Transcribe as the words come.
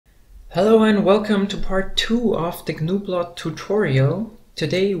Hello and welcome to part 2 of the gnuplot tutorial.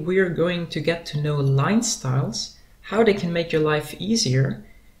 Today we are going to get to know line styles, how they can make your life easier.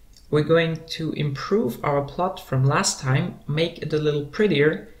 We're going to improve our plot from last time, make it a little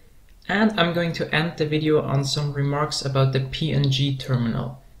prettier, and I'm going to end the video on some remarks about the PNG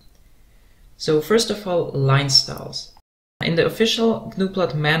terminal. So first of all, line styles. In the official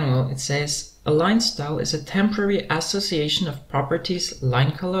gnuplot manual it says, a line style is a temporary association of properties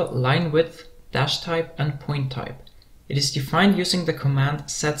line color, line width, dash type, and point type. It is defined using the command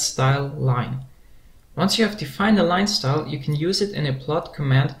setStyleLine. Once you have defined a line style, you can use it in a plot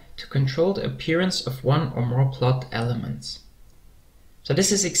command to control the appearance of one or more plot elements. So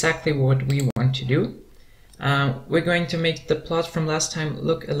this is exactly what we want to do. We're going to make the plot from last time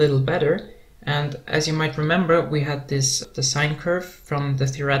look a little better. And as you might remember, we had the sine curve from the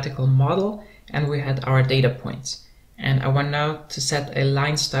theoretical model, and we had our data points. And I want now to set a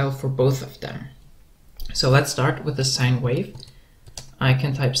line style for both of them. So let's start with the sine wave. I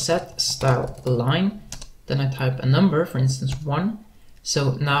can type setStyleLine, then I type a number, for instance 1.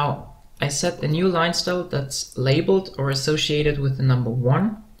 So now I set a new line style that's labeled or associated with the number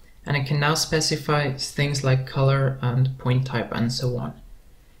 1, and I can now specify things like color and point type and so on.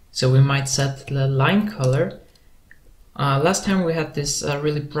 So we might set the line color. Last time we had this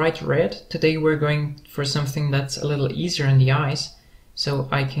really bright red. Today we're going for something that's a little easier in the eyes. So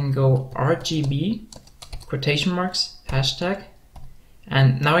I can go RGB, quotation marks, hashtag,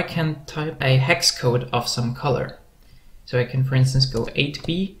 and now I can type a hex code of some color. So I can, for instance, go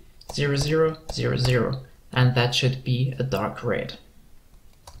 8B0000, and that should be a dark red.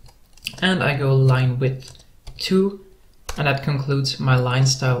 And I go line width 2. And that concludes my line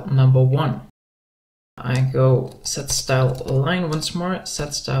style number 1. I go setStyleLine once more,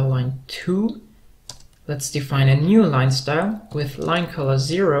 setStyleLine 2. Let's define a new line style with line color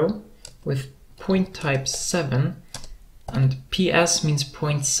 0, with point type 7, and PS means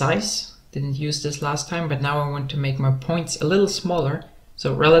point size. Didn't use this last time, but now I want to make my points a little smaller.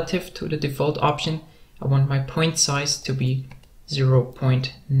 So relative to the default option, I want my point size to be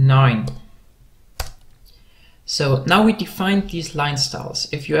 0.9. So now we defined these line styles.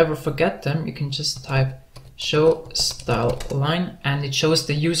 If you ever forget them, you can just type show style line and it shows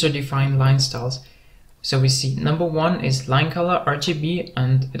the user defined line styles. So we see number 1 is line color RGB,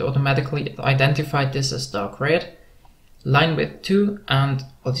 and it automatically identified this as dark red. Line width 2, and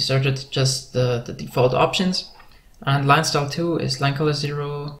well, these are just the default options. And line style 2 is line color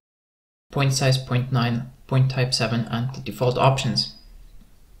 0, point size 0.9, point type 7, and the default options.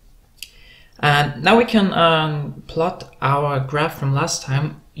 And now we can plot our graph from last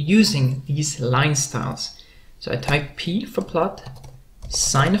time using these line styles. So I type P for plot,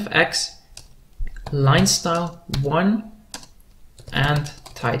 sine of x, line style 1, and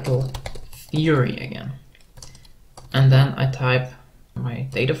title theory again. And then I type my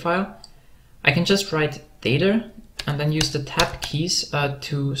data file. I can just write data and then use the tab keys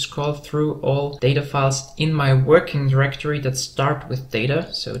to scroll through all data files in my working directory that start with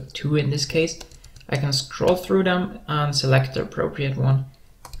data, so 2 in this case. I can scroll through them and select the appropriate one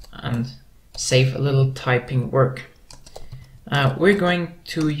and save a little typing work. We're going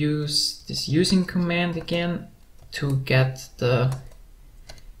to use this using command again to get the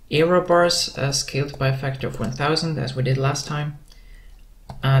error bars scaled by a factor of 1000 as we did last time.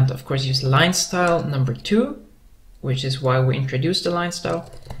 And of course use line style number 2, which is why we introduced the line style,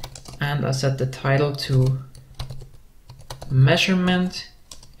 and I set the title to measurement,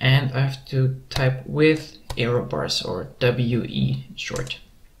 and I have to type with error bars, or WE in short.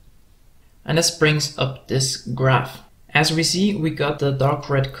 And this brings up this graph. As we see, we got the dark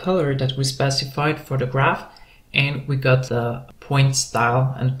red color that we specified for the graph, and we got the point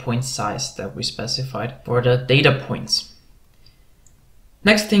style and point size that we specified for the data points.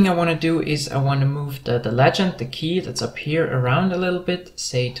 Next thing I want to do is I want to move the legend, the key that's up here, around a little bit,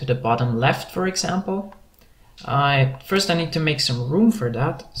 say to the bottom left, for example. First I need to make some room for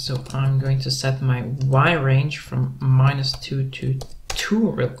that, so I'm going to set my Y range from -2 to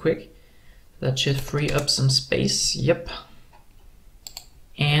 2 real quick. That should free up some space, yep.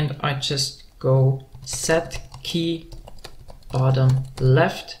 And I just go set key bottom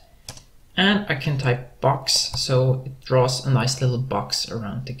left, and I can type box, so it draws a nice little box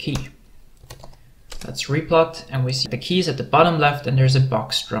around the key. Let's replot, and we see the key is at the bottom left and there's a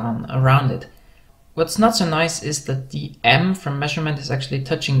box drawn around it. What's not so nice is that the M from measurement is actually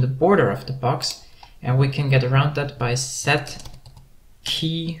touching the border of the box, and we can get around that by set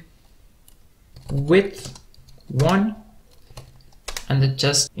key width 1, and it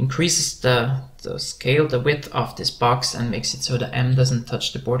just increases the scale, the width of this box, and makes it so the M doesn't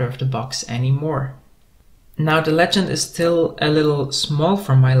touch the border of the box anymore. Now the legend is still a little small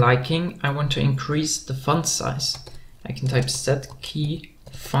for my liking. I want to increase the font size. I can type set key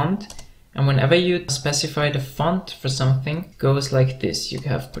font, and whenever you specify the font for something, it goes like this. You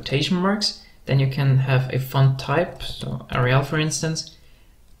have quotation marks, then you can have a font type, so Arial for instance,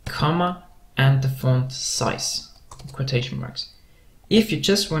 comma, and the font size, quotation marks. If you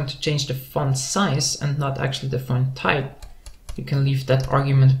just want to change the font size and not actually the font type, you can leave that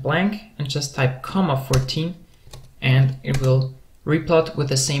argument blank and just type comma 14, and it will replot with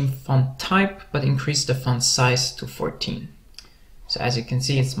the same font type but increase the font size to 14. So as you can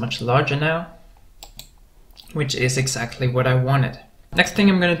see, it's much larger now, which is exactly what I wanted. Next thing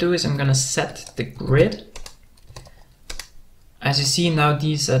I'm going to do is I'm going to set the grid. As you see now,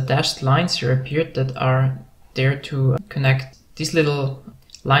 these dashed lines here appeared that are there to connect. These little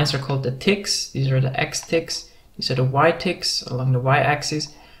lines are called the tics. These are the X tics. These are the Y tics along the Y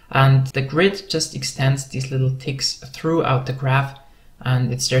axis. And the grid just extends these little tics throughout the graph,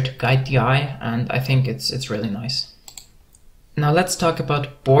 and it's there to guide the eye, and I think it's really nice. Now let's talk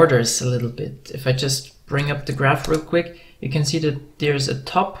about borders a little bit. If I just bring up the graph real quick, you can see that there's a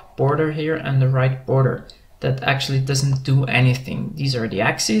top border here and the right border that actually doesn't do anything. These are the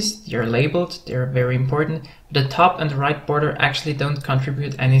axes, they're labeled, they're very important. But the top and the right border actually don't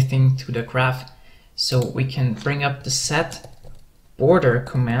contribute anything to the graph. So we can bring up the set border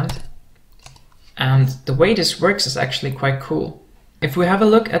command, and the way this works is actually quite cool. If we have a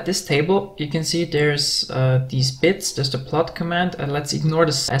look at this table, you can see there's these bits. There's the plot command, and let's ignore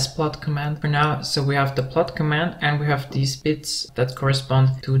the splot command for now. So we have the plot command and we have these bits that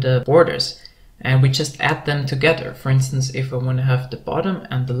correspond to the borders, and we just add them together. For instance, if I want to have the bottom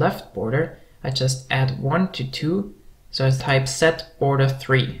and the left border, I just add 1 to 2. So I type set border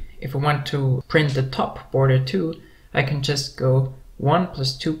 3. If I want to print the top border 2, I can just go 1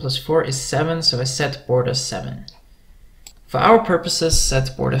 plus 2 plus 4 is 7, so I set border 7. For our purposes,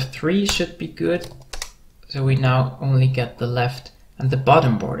 set border 3 should be good, so we now only get the left and the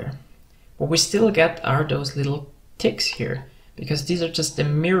bottom border. What we still get are those little ticks here, because these are just the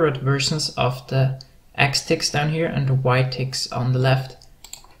mirrored versions of the X ticks down here and the Y ticks on the left.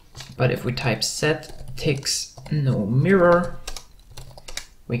 But if we type set ticks no mirror,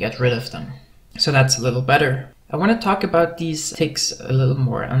 we get rid of them. So that's a little better. I want to talk about these ticks a little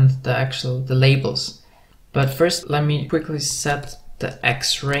more and the labels. But first, let me quickly set the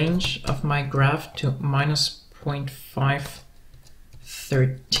X range of my graph to minus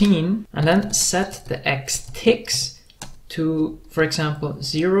 0.513, and then set the X ticks to, for example,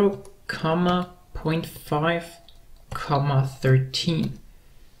 0, 0.5, 13.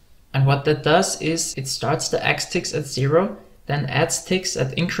 And what that does is it starts the X ticks at 0, then adds ticks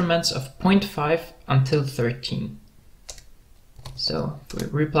at increments of 0.5 until 13. So we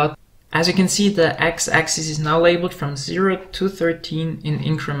replot. As you can see, the x-axis is now labeled from 0 to 13 in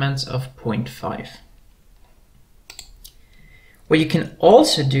increments of 0.5. What you can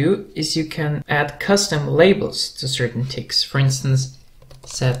also do is you can add custom labels to certain ticks. For instance,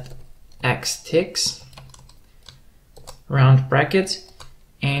 set x ticks, round bracket,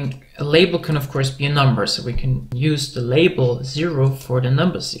 and a label can of course be a number, so we can use the label 0 for the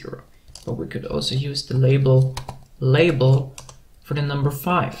number 0. But we could also use the label for the number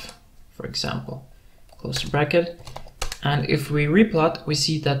 5. For example, close the bracket, and if we replot, we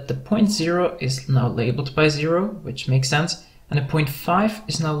see that the point 0 is now labeled by 0, which makes sense, and the point 5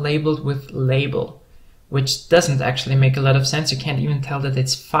 is now labeled with label, which doesn't actually make a lot of sense. You can't even tell that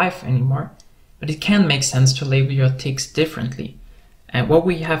it's 5 anymore, but it can make sense to label your ticks differently. And what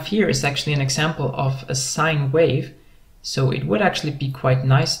we have here is actually an example of a sine wave, so it would actually be quite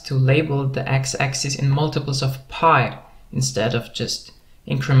nice to label the x-axis in multiples of pi instead of just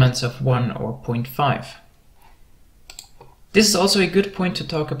increments of 1 or 0.5. This is also a good point to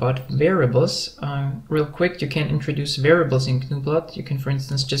talk about variables. Real quick, you can introduce variables in gnuplot. You can, for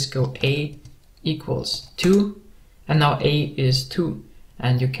instance, just go a equals 2, and now a is 2,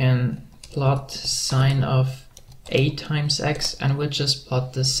 and you can plot sine of a times x, and we'll just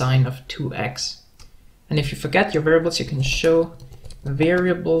plot the sine of 2x. And if you forget your variables, you can show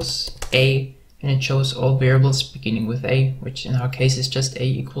variables a, and it shows all variables beginning with a, which in our case is just a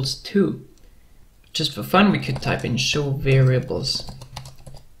equals 2. Just for fun, we could type in show variables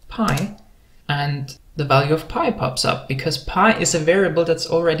pi, and the value of pi pops up, because pi is a variable that's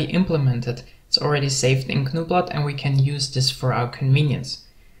already implemented. It's already saved in gnuplot, and we can use this for our convenience,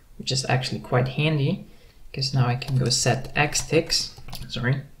 which is actually quite handy, because now I can go set x ticks,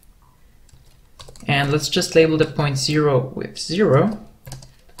 and let's just label the point 0 with 0.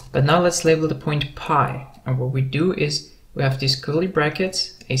 But now let's label the point pi. And what we do is we have these curly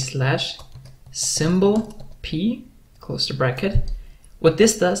brackets, a slash, symbol p, close the bracket. What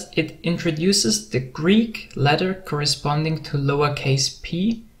this does, it introduces the Greek letter corresponding to lowercase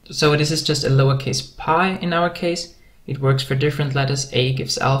p. So this is just a lowercase pi in our case. It works for different letters, a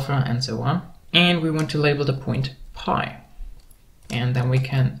gives alpha and so on. And we want to label the point pi. And then we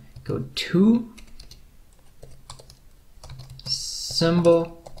can go to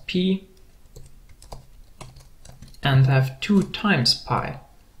symbol p and have 2 times pi.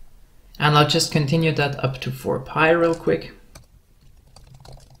 And I'll just continue that up to 4 pi real quick.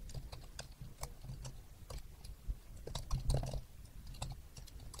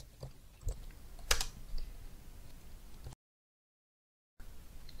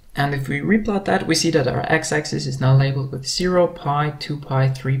 And if we replot that, we see that our x-axis is now labeled with 0, pi, 2 pi,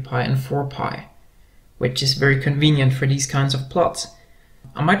 3 pi, and 4 pi, which is very convenient for these kinds of plots.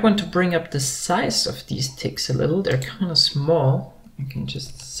 I might want to bring up the size of these ticks a little. They're kind of small. You can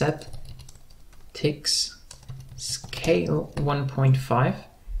just set tics scale 1.5.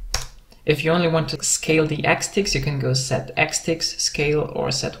 If you only want to scale the x ticks, you can go set x ticks scale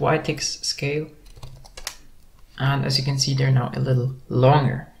or set y ticks scale. And as you can see, they're now a little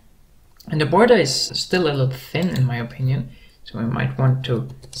longer. And the border is still a little thin in my opinion, so we might want to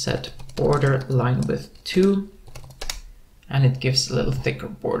set border line width 2, and it gives a little thicker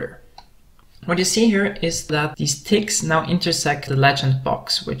border. What you see here is that these ticks now intersect the legend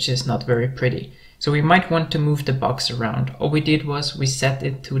box, which is not very pretty. So we might want to move the box around. All we did was we set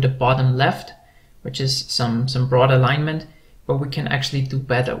it to the bottom left, which is some broad alignment, but we can actually do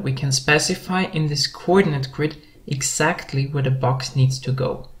better. We can specify in this coordinate grid exactly where the box needs to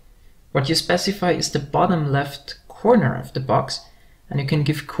go. What you specify is the bottom left corner of the box, and you can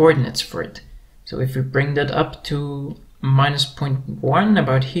give coordinates for it. So if we bring that up to -0.1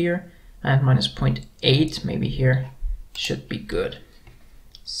 about here, and -0.8 maybe here, should be good.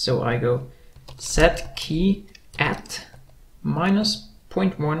 So I go set key at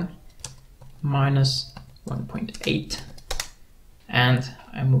 -0.1, -1.8, and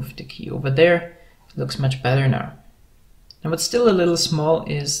I move the key over there. It looks much better now. Now what's still a little small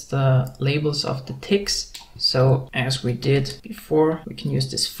is the labels of the ticks. So as we did before, we can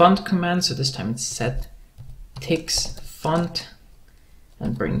use this font command. So this time it's set tics font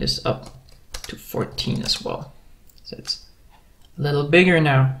and bring this up to 14 as well. So it's a little bigger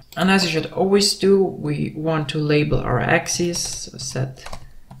now. And as you should always do, we want to label our axes. So set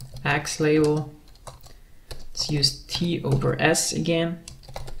x label. Let's use T over S again.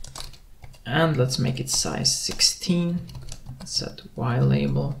 And let's make it size 16. Set Y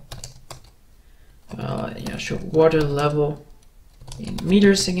label. Show water level in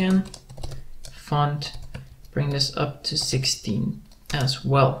meters again. Font, bring this up to 16 as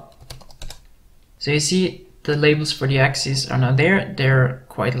well. So you see the labels for the axes are now there. They're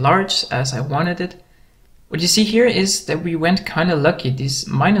quite large as I wanted it. What you see here is that we went kind of lucky. This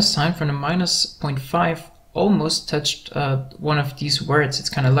minus sign from the -0.5 almost touched one of these words. It's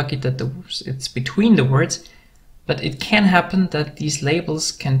kind of lucky that it's between the words. But it can happen that these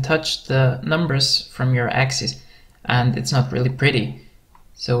labels can touch the numbers from your axis, and it's not really pretty.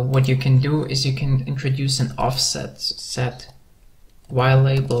 So what you can do is you can introduce an offset. So set Y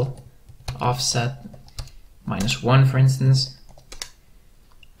label offset -1 for instance,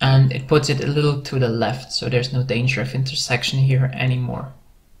 and it puts it a little to the left, so there's no danger of intersection here anymore.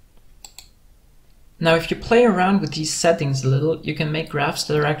 Now if you play around with these settings a little, you can make graphs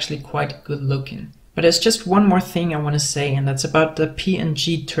that are actually quite good looking. But there's just one more thing I want to say, and that's about the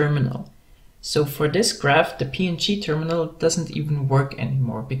PNG terminal. So for this graph, the PNG terminal doesn't even work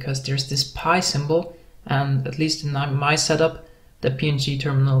anymore because there's this pi symbol, and at least in my setup, the PNG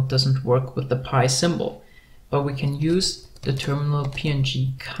terminal doesn't work with the pi symbol. But we can use the terminal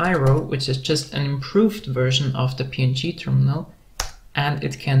pngcairo, which is just an improved version of the PNG terminal, and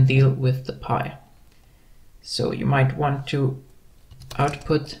it can deal with the pi. So you might want to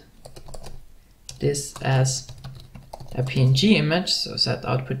output this as a PNG image, so set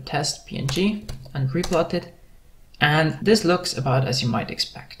output test PNG and replot it, and this looks about as you might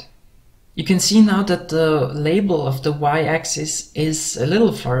expect. You can see now that the label of the y-axis is a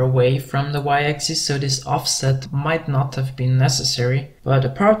little far away from the y-axis, so this offset might not have been necessary, but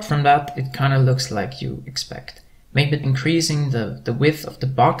apart from that it kind of looks like you expect. Maybe increasing the width of the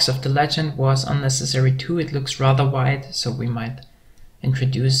box of the legend was unnecessary too. It looks rather wide, so we might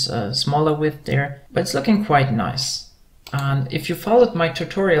introduce a smaller width there, but it's looking quite nice. And if you followed my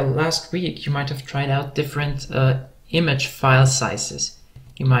tutorial last week, you might have tried out different image file sizes.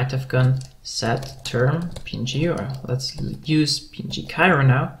 you might have gone set term PNG, or let's use pngcairo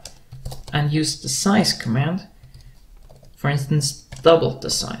now, and use the size command. For instance, double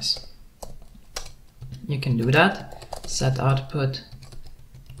the size. You can do that. Set output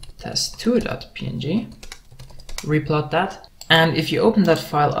test2.png, replot that, and if you open that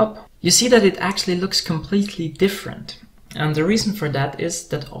file up, you see that it actually looks completely different. And the reason for that is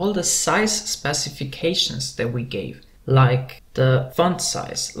that all the size specifications that we gave, like the font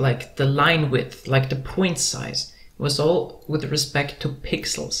size, like the line width, like the point size, was all with respect to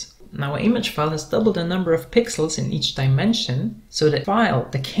pixels. Now, an image file has double the number of pixels in each dimension, so the file,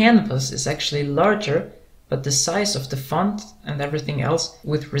 the canvas, is actually larger, but the size of the font and everything else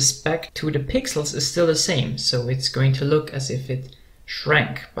with respect to the pixels is still the same, so it's going to look as if it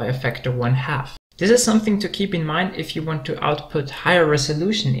shrank by a factor 1/2. This is something to keep in mind if you want to output higher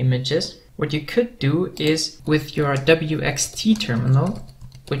resolution images. What you could do is with your WXT terminal,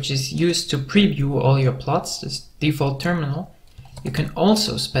 which is used to preview all your plots, this default terminal, you can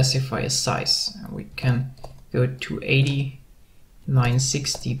also specify a size. We can go to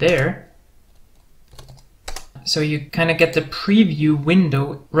 8960 there. So you kind of get the preview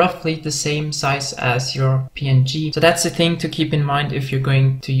window roughly the same size as your PNG. So that's the thing to keep in mind if you're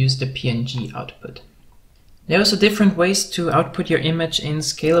going to use the PNG output. There are also different ways to output your image in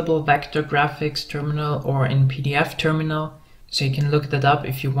Scalable Vector Graphics Terminal or in PDF Terminal. So you can look that up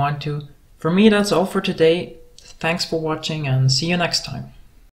if you want to. For me, that's all for today. Thanks for watching and see you next time.